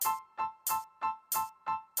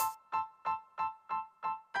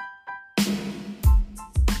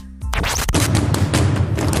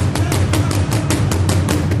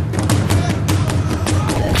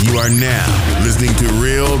are now listening to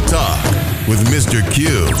Real Talk with Mr. Q,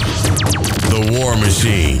 the War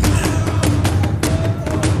Machine.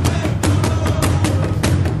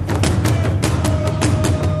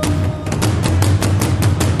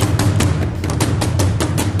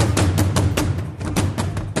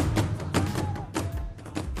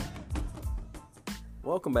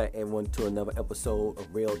 Welcome back, everyone, to another episode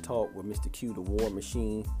of Real Talk with Mr. Q, the War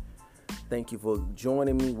Machine. Thank you for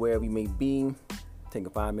joining me wherever you may be. Taking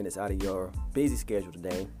 5 minutes out of your busy schedule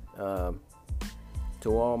today. To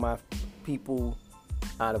all my people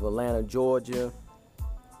out of Atlanta, Georgia,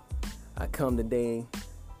 I come today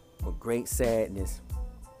with great sadness.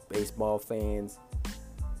 Baseball fans.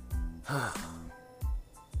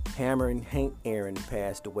 Hammer and Hank Aaron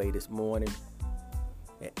passed away this morning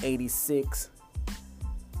at 86.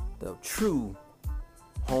 The true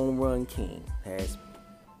home run king has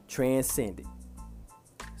transcended.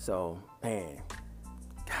 So, man,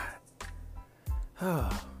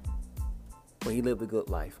 God. Well, he lived a good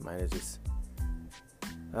life, man. It's just,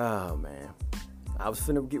 oh, man. I was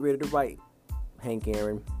finna get ready to write Hank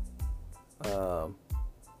Aaron to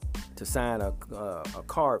sign a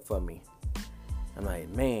card for me. I'm like,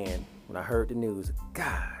 man, when I heard the news,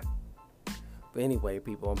 God. But anyway,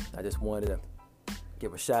 people, I just wanted to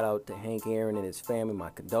give a shout out to Hank Aaron and his family,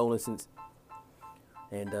 my condolences.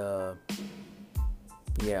 And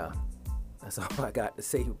yeah, that's all I got to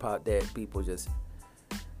say about that. People just,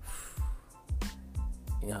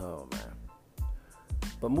 oh man.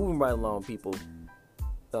 But moving right along, people,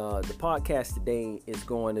 the podcast today is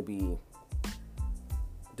going to be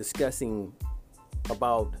discussing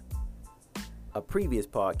about a previous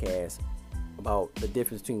podcast about the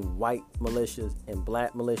difference between white militias and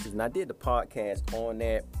black militias. And I did the podcast on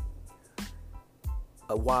that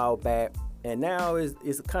a while back. And now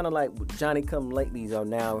it's kind of like Johnny Come Latelys are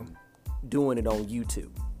now doing it on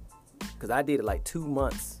YouTube. Because I did it like 2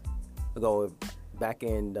 months ago, back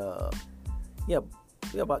in,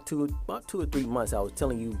 about two or 3 months. I was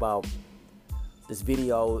telling you about this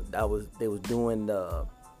video they was doing the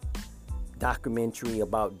documentary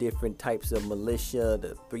about different types of militia,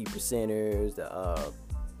 the 3%ers, the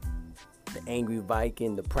Angry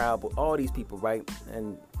Viking, the Proud Boys, all these people, right?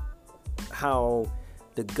 And how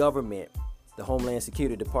the government, the Homeland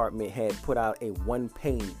Security Department, had put out a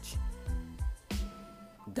one-page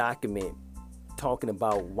document talking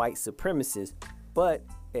about white supremacists, but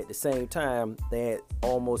at the same time, they had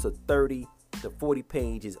almost 30 to 40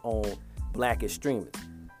 pages on black extremists.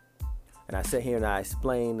 And I sat here and I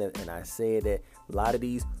explained and I said that a lot of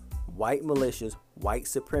these white militias, white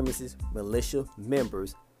supremacist militia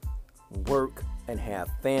members work and have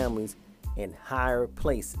families in higher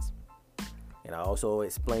places. And I also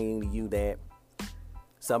explained to you that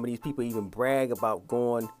some of these people even brag about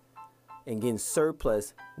going and getting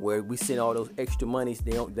surplus, where we send all those extra monies.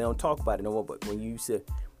 They don't talk about it no more. But when you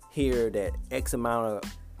hear that X amount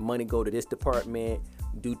of money go to this department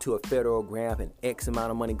due to a federal grant, and X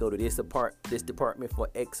amount of money go to this department for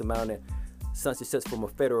X amount of such and such from a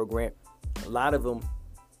federal grant, a lot of them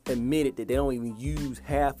admitted that they don't even use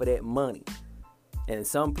half of that money. And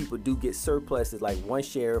some people do get surpluses. Like one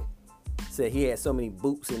sheriff said he had so many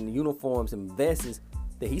boots and uniforms and vests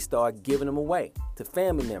that he started giving them away to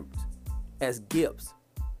family members as gifts.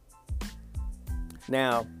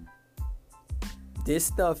 Now, this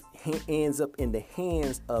stuff ends up in the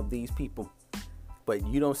hands of these people, but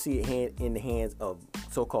you don't see it in the hands of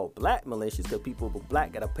so-called black militias, because people who are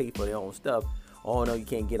black gotta pay for their own stuff. Oh no, you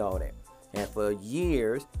can't get all that. And for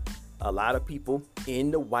years, a lot of people in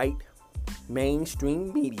the white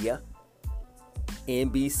mainstream media,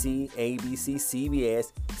 NBC, ABC,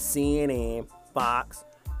 CBS, CNN, Fox,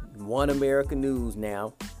 One America News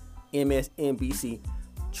now, MSNBC,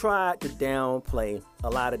 tried to downplay a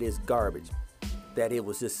lot of this garbage, that it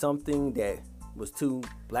was just something that was to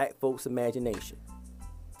black folks' imagination.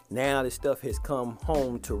 Now this stuff has come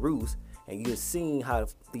home to roost, and you're seeing how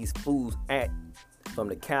these fools act, from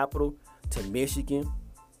the Capitol to Michigan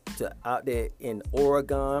to out there in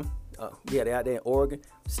Oregon. They're out there in Oregon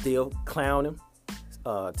still clowning,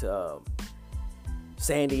 to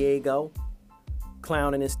San Diego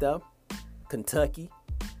clowning and stuff. Kentucky,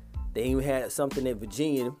 they even had something in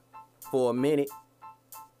Virginia for a minute.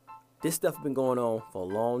 This stuff has been going on for a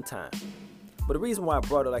long time. But the reason why I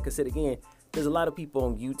brought it, like I said again, there's a lot of people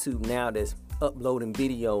on YouTube now that's uploading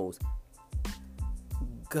videos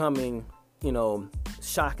coming,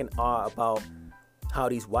 shock and awe about how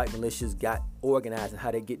these white militias got organized and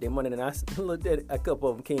how they get their money. And I looked at it, a couple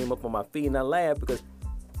of them came up on my feed, and I laughed because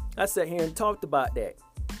I sat here and talked about that.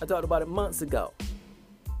 I talked about it months ago.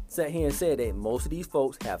 Sat here and said that most of these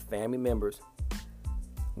folks have family members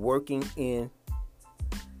working in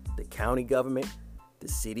the county government, the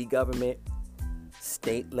city government,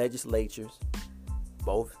 state legislatures,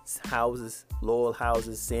 both houses, lower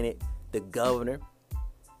houses, Senate, the governor,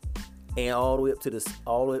 and all the way up to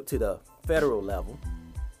the federal level.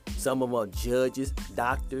 Some of them are judges,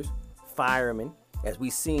 doctors, firemen. As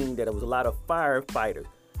we seen that there was a lot of firefighters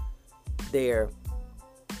there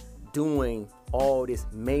doing all this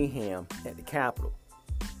mayhem at the Capitol.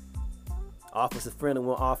 Officer Friendly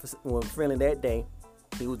when Friendly that day,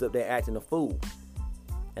 he was up there acting a fool.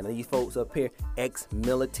 And these folks up here,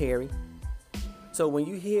 ex-military. So when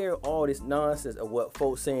you hear all this nonsense of what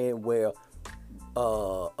folks saying, well,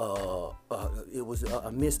 it was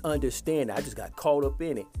a misunderstanding, I just got caught up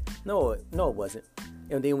in it. No, it wasn't.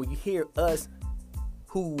 And then when you hear us,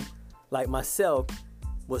 who, like myself,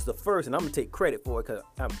 was the first, and I'm gonna take credit for it, because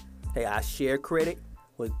I share credit.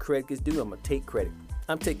 When credit is due, I'm gonna take credit.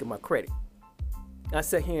 I'm taking my credit. I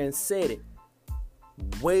sat here and said it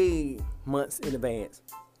way months in advance,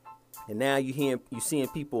 and now you seeing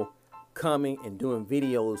people coming and doing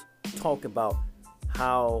videos talking about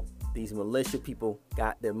how these militia people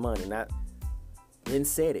got their money. And I been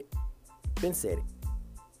said it,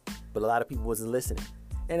 but a lot of people wasn't listening,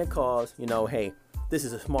 and it caused, hey, this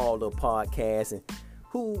is a small little podcast, and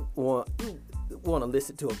who want to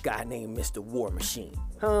listen to a guy named Mr. War Machine,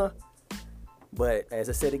 huh? But as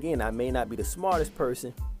I said again, I may not be the smartest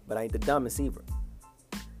person, but I ain't the dumbest either.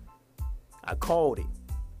 I called it,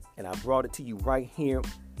 and I brought it to you right here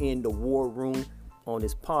in the war room on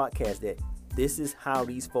this podcast, that this is how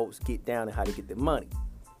these folks get down and how they get their money.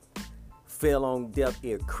 Fell on deaf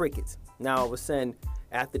ear crickets. Now all of a sudden,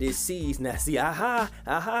 after this siege, now see,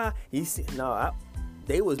 you see,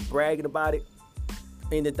 they was bragging about it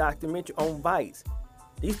in the documentary on Vice.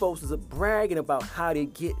 These folks was bragging about how they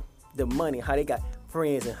get the money, how they got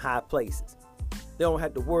friends in high places. They don't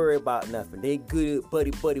have to worry about nothing. They good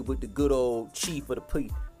buddy with the good old chief of the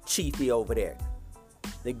chiefy over there.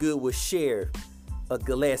 They good with Sheriff of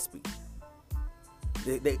Gillespie.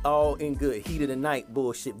 They all in good heat of the night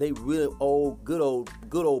bullshit. They real old, good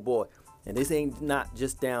old boy. And this ain't not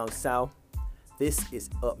just down south. This is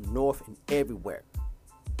up north and everywhere.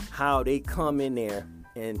 How they come in there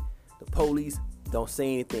and the police don't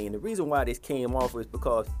say anything. And the reason why this came off is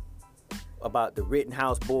because about the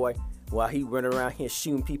Rittenhouse boy, while he running around here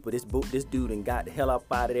shooting people, this dude and got the hell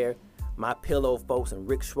up out of there. My Pillow folks and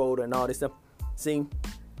Rick Schroeder and all this stuff. See?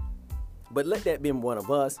 But let that been one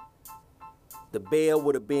of us. The bail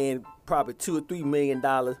would have been probably $2 or $3 million,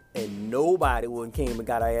 and nobody would have came and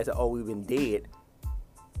got our ass. Oh, we've been dead.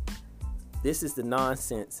 This is the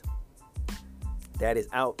nonsense that is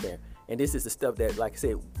out there, and this is the stuff that, like I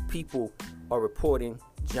said, people are reporting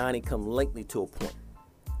Johnny come lately to a point.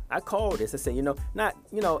 I called this. I said,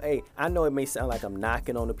 hey, I know it may sound like I'm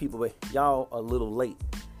knocking on the people, but y'all a little late.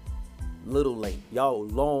 Y'all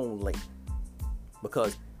long late,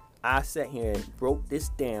 because I sat here and broke this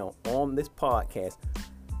down on this podcast.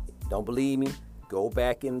 Don't believe me? Go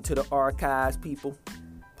back into the archives, people.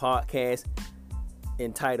 Podcast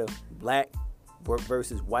entitled Black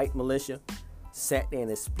versus White Militia. Sat there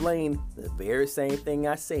and explained the very same thing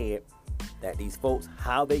I said, that these folks,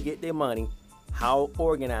 how they get their money, how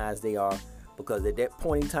organized they are, because at that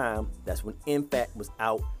point in time, that's when INFAC was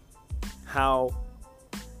out. How,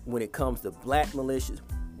 when it comes to black militias,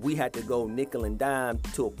 we had to go nickel and dime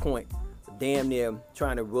to a point, damn near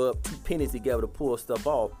trying to rub two pennies together to pull stuff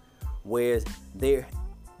off, whereas the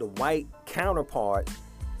white counterparts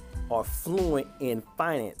are fluent in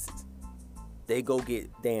finances. They go get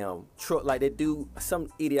damn truck like that dude, some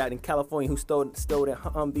idiot out in California who stole that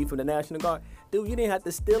Humvee from the National Guard. Dude, you didn't have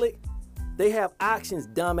to steal it. They have auctions,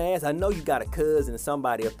 dumbass. I know you got a cousin or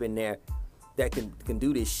somebody up in there that can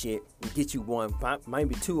do this shit and get you one,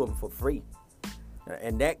 maybe two of them for free.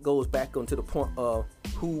 And that goes back onto the point of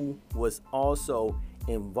who was also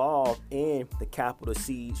involved in the Capitol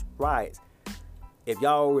siege riots. If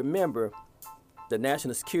y'all remember, the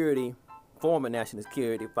former National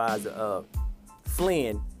Security Advisor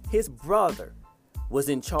Flynn, his brother was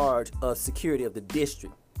in charge of security of the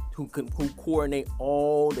district, who coordinate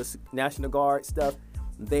all the National Guard stuff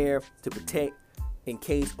there to protect in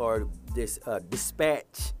case or this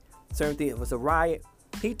dispatch certain things. It was a riot.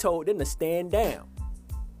 He told them to stand down.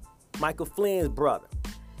 Michael Flynn's brother.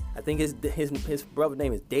 I think his brother's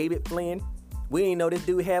name is David Flynn. We didn't know this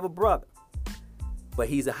dude have a brother. But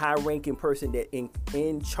he's a high-ranking person that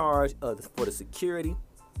in charge for the security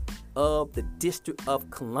of the District of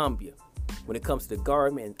Columbia when it comes to the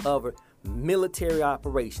government and other military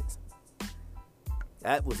operations.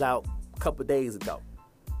 That was out a couple days ago.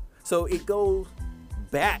 So it goes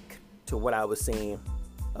back to what I was saying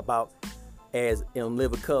about, as in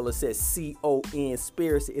Living Color says,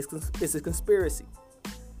 conspiracy. It's a conspiracy.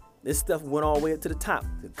 This stuff went all the way up to the top.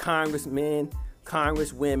 The congressmen,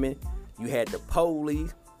 congresswomen, you had the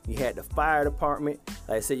police, you had the fire department.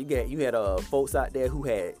 Like I said, you had folks out there who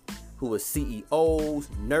were CEOs,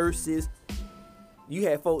 nurses. You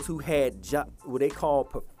had folks who had what they call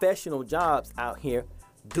professional jobs out here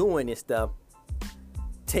doing this stuff,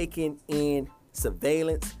 taking in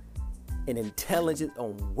surveillance and intelligence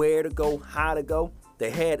on where to go, how to go.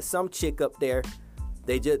 They had some chick up there.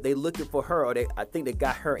 They looking for her, or I think they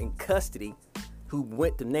got her in custody, who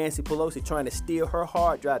went to Nancy Pelosi trying to steal her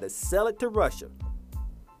hard drive to sell it to Russia.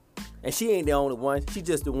 And she ain't the only one. She's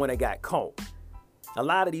just the one that got caught. A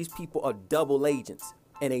lot of these people are double agents,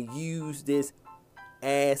 and they use this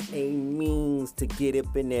as a means to get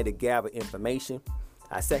up in there to gather information.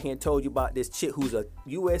 I sat here and told you about this chick who's a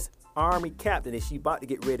U.S. Army captain, and she about to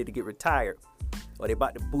get ready to get retired, or they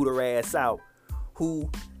about to boot her ass out, who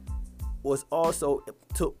was also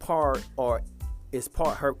took part, or is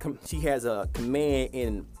part her. She has a command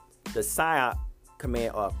in the PSYOP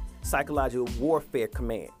command, or psychological warfare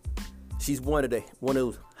command. She's one of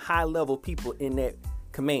those high level people in that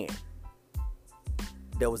command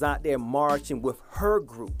that was out there marching with her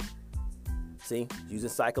group. See, using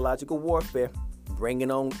psychological warfare,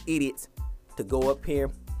 bringing on idiots to go up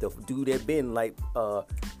here to do their bidding. Like,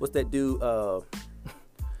 what's that dude?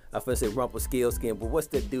 I was gonna say Rumpelstiltskin, but what's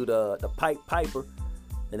that dude? The Piper.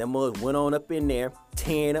 And them mothers went on up in there,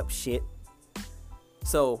 tearing up shit.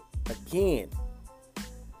 So again,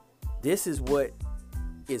 this is what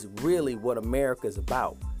is really what America's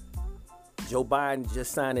about. Joe Biden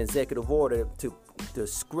just signed an executive order to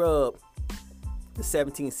scrub the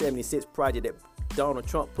 1776 project that Donald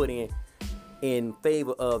Trump put in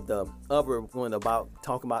favor of the other one about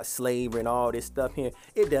talking about slavery and all this stuff here.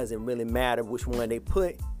 It doesn't really matter which one they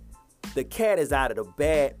put. The cat is out of the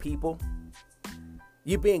bag, people.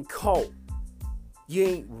 You're being caught. You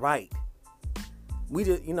ain't right. We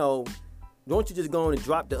just, don't you just go on and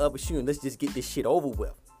drop the other shoe and let's just get this shit over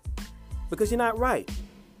with. Because you're not right.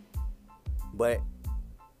 But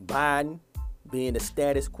Biden, being the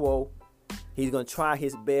status quo, he's going to try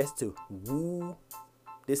his best to woo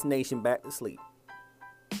this nation back to sleep.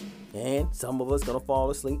 And some of us going to fall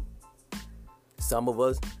asleep. Some of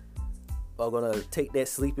us are going to take that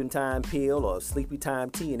sleeping time pill or sleepy time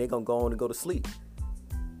tea, and they're going to go on and go to sleep.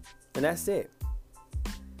 And that's it.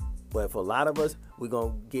 But for a lot of us, we're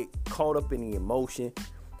going to get caught up in the emotion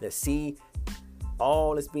that see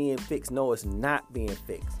all is being fixed. No, it's not being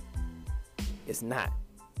fixed. It's not.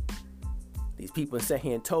 These people sat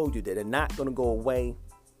here and told you that they're not going to go away.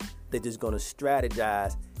 They're just going to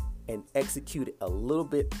strategize and execute it a little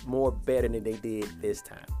bit more better than they did this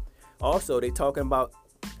time. Also, they're talking about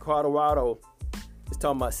Colorado is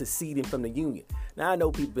talking about seceding from the Union. Now, I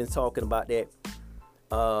know people been talking about that.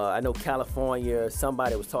 I know California,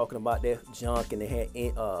 somebody was talking about that junk, and they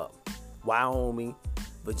had Wyoming,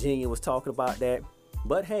 Virginia was talking about that.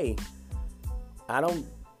 But hey, I don't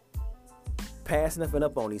pass nothing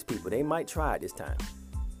up on these people. They might try it this time.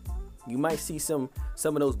 You might see some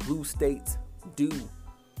of those blue states do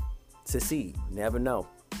secede. Never know.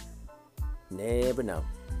 Never know.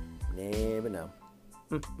 Never know.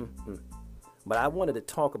 But I wanted to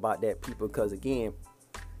talk about that, people, because again,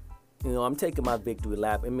 I'm taking my victory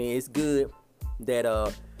lap. I mean, it's good that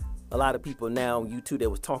a lot of people now on YouTube that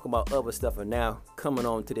was talking about other stuff are now coming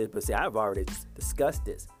on to this. But see, I've already discussed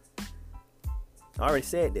this. I already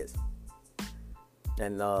said this.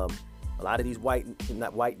 And a lot of these white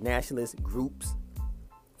nationalist groups,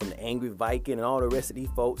 from the Angry Viking and all the rest of these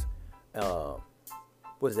folks,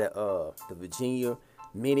 what is that? The Virginia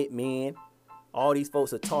Minutemen. All these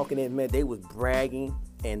folks are talking, and man, they was bragging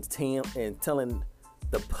and telling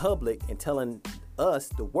the public and telling us,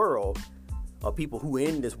 the world, or people who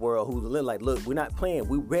in this world who live like, look, we're not playing,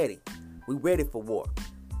 we're ready. We're ready for war.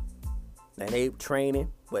 And they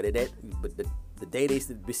training, but the day they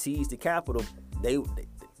besieged the Capitol, they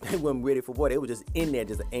weren't ready for war. They were just in there,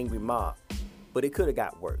 just an angry mob. But it could have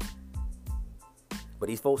got worse. But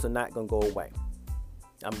these folks are not going to go away.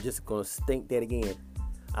 I'm just going to think that again.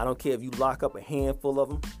 I don't care if you lock up a handful of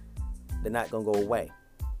them, they're not going to go away.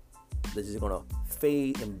 They're just going to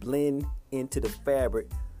fade and blend into the fabric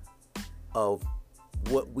of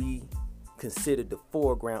what we consider the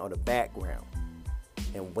foreground or the background,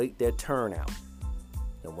 and wait their turn out.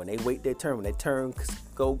 And when they wait their turn, when their turn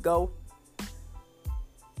go,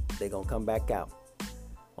 they're going to come back out.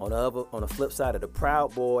 On the flip side of the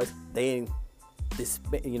Proud Boys, they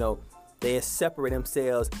separate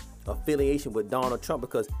themselves affiliation with Donald Trump,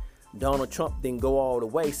 because Donald Trump didn't go all the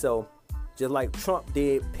way. So Just like Trump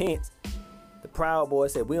did Pence. The Proud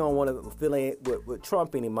Boys said, we don't want to affiliate with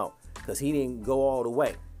Trump anymore because he didn't go all the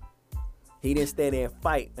way. He didn't stay there and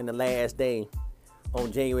fight in the last day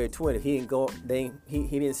on January 20th. He didn't go.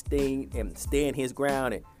 He didn't stand his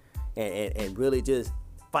ground and really just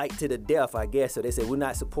fight to the death, I guess. So they said, we're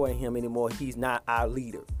not supporting him anymore. He's not our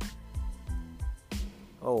leader.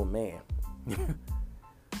 Oh, man.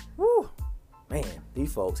 Woo. Man,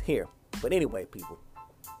 these folks here. But anyway, people.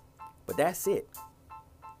 But that's it.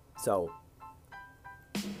 So,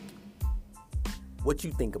 what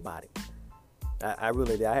you think about it? I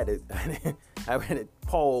had to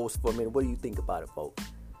pause for a minute. What do you think about it, folks?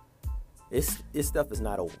 This stuff is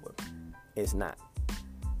not over. It's not.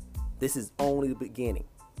 This is only the beginning.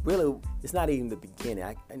 Really, it's not even the beginning.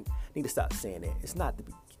 I need to stop saying that. It's not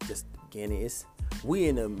just the beginning. We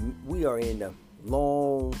are in the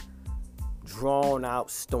long, drawn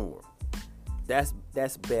out storm.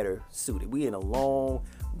 That's better suited. We in a long,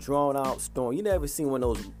 drawn out storm. You never seen one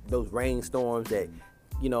of those rainstorms that,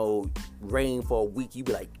 rain for a week. You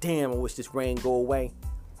be like, damn, I wish this rain go away.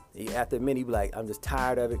 After a minute, you be like, I'm just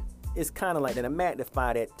tired of it. It's kind of like that. I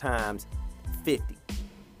magnify that times 50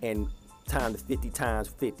 and times 50 times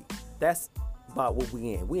 50. That's about what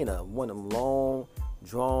we in. We in one of them long,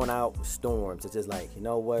 drawn out storms. It's just like, you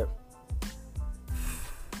know what?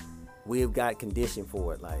 We've got conditioned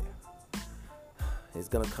for it. Like, it's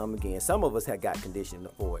gonna come again. Some of us have got conditioned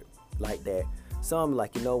for it like that. Some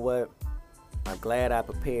like, you know what? I'm glad I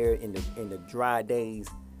prepared in the dry days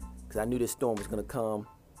because I knew this storm was gonna come.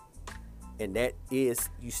 And that is,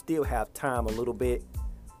 you still have time a little bit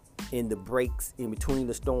in the breaks in between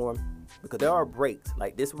the storm, because there are breaks.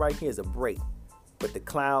 Like this right here is a break, but the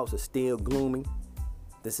clouds are still gloomy.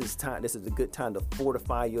 This is a good time to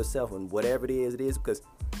fortify yourself and whatever it is, because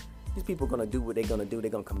these people are gonna do what they're gonna do. They're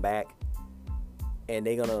gonna come back, and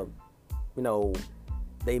they're gonna,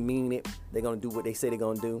 they mean it. They're gonna do what they say they're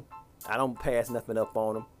gonna do. I don't pass nothing up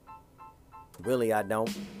on them. Really, I don't.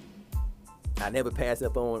 I never passed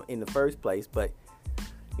up on in the first place, but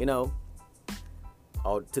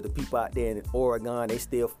all to the people out there in Oregon, they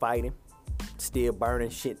still fighting, still burning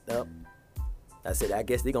shit up. I said, I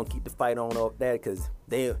guess they're gonna keep the fight on off that, because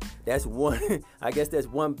that's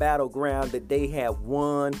one battleground that they have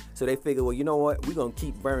won. So they figure, well, you know what, we're gonna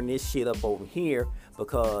keep burning this shit up over here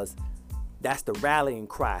because that's the rallying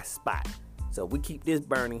cry spot. So we keep this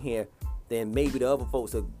burning here, then maybe the other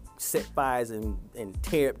folks will set fires and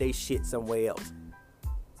tear up their shit somewhere else.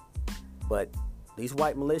 But these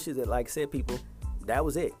white militias, that, like I said, people, that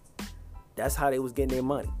was it. That's how they was getting their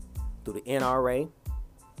money, through the NRA,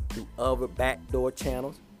 through other backdoor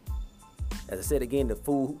channels. As I said again, the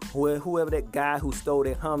fool, whoever that guy who stole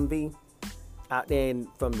that Humvee out there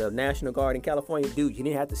from the National Guard in California, dude, you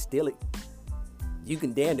didn't have to steal it. You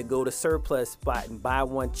can damn to go to surplus spot and buy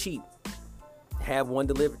one cheap, have one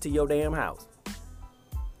delivered to your damn house.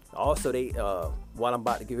 Also, they while I'm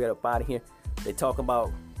about to get up out of here, they talk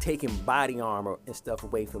about taking body armor and stuff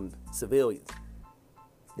away from civilians.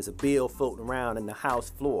 There's a bill floating around in the House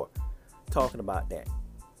floor talking about that.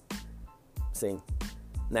 See,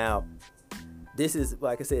 now this is,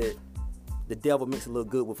 like I said, the devil mixes a little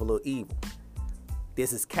good with a little evil.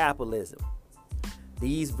 This is capitalism.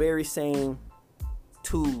 These very same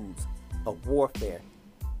tools of warfare,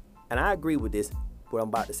 and I agree with this, what I'm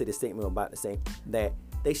about to say, the statement I'm about to say, that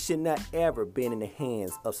they should not ever been in the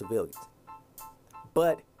hands of civilians.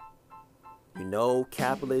 But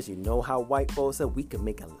capitalists, how white folks are, we can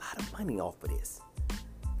make a lot of money off of this.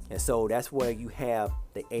 And so that's where you have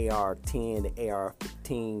the AR-10, the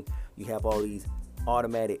AR-15, you have all these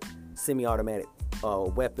automatic, semi-automatic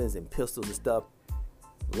weapons and pistols and stuff.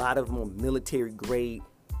 A lot of them are military grade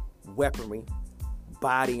weaponry,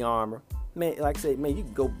 body armor. Man, like I said, man, you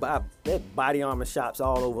can go buy that body armor shops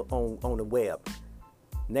all over on the web.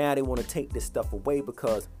 Now they want to take this stuff away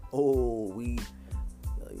because, we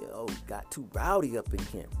got too rowdy up in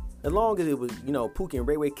here. As long as it was, Pookie and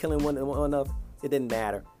Ray Ray killing one another, it didn't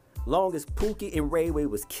matter. Long as Pookie and Ray Ray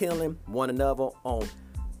was killing one another on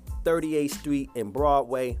 38th Street and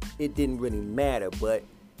Broadway, it didn't really matter. But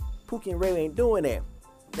Pookie and Ray Ray ain't doing that.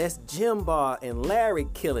 That's Jim Bar and Larry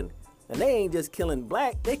killing. And they ain't just killing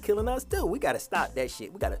black, they killing us too. We gotta stop that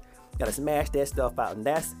shit. We gotta smash that stuff out. And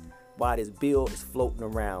that's why this bill is floating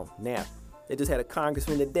around now. They just had a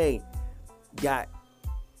congressman today got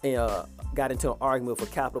into an argument for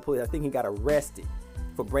Capitol Police. I think he got arrested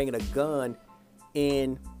for bringing a gun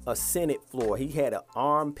in a Senate floor. He had an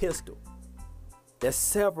armed pistol. There's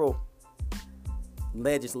several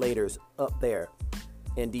legislators up there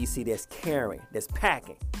in DC that's carrying, that's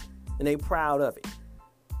packing, and they proud of it.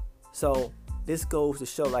 So this goes to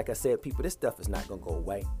show, like I said, people, this stuff is not going to go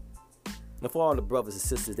away. And for all the brothers and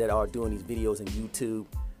sisters that are doing these videos on YouTube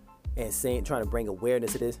and trying to bring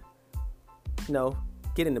awareness to this,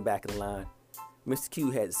 get in the back of the line. Mr.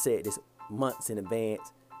 Q had said this months in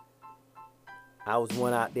advance. I was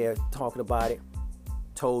one out there talking about it,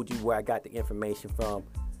 told you where I got the information from.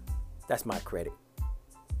 That's my credit.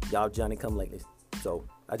 Y'all Johnny come lately. So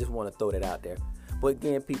I just want to throw that out there. But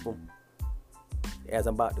again, people, as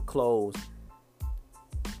I'm about to close,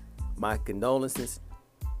 my condolences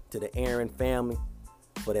to the Aaron family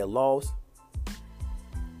for their loss.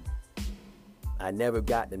 I never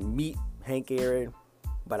got to meet Hank Aaron,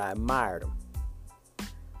 but I admired him.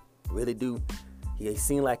 Really do. He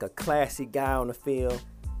seemed like a classic guy on the field,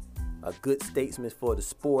 a good statesman for the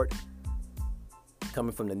sport,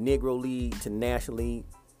 coming from the Negro League to National League.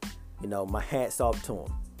 My hat's off to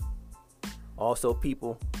him. Also,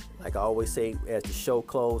 people, like I always say as the show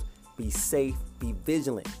closes, be safe, be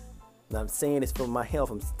vigilant. And I'm saying this for my health.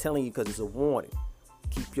 I'm telling you because it's a warning.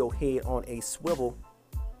 Keep your head on a swivel.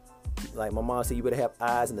 Like my mom said, you better have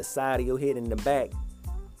eyes in the side of your head and in the back,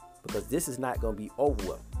 because this is not going to be over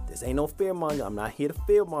well. This ain't no fearmonger. I'm not here to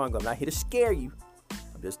fearmonger. I'm not here to scare you.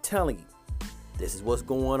 I'm just telling you, this is what's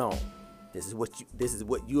going on. This is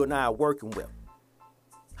what you and I are working with.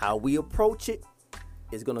 How we approach it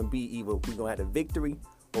is going to be either we're going to have the victory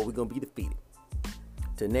or we're going to be defeated.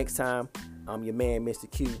 Till next time, I'm your man,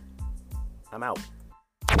 Mr. Q. I'm out.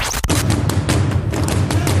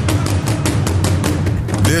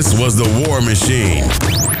 This was The War Machine.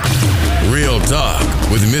 Real talk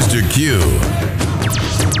with Mr. Q.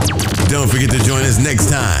 Don't forget to join us next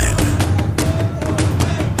time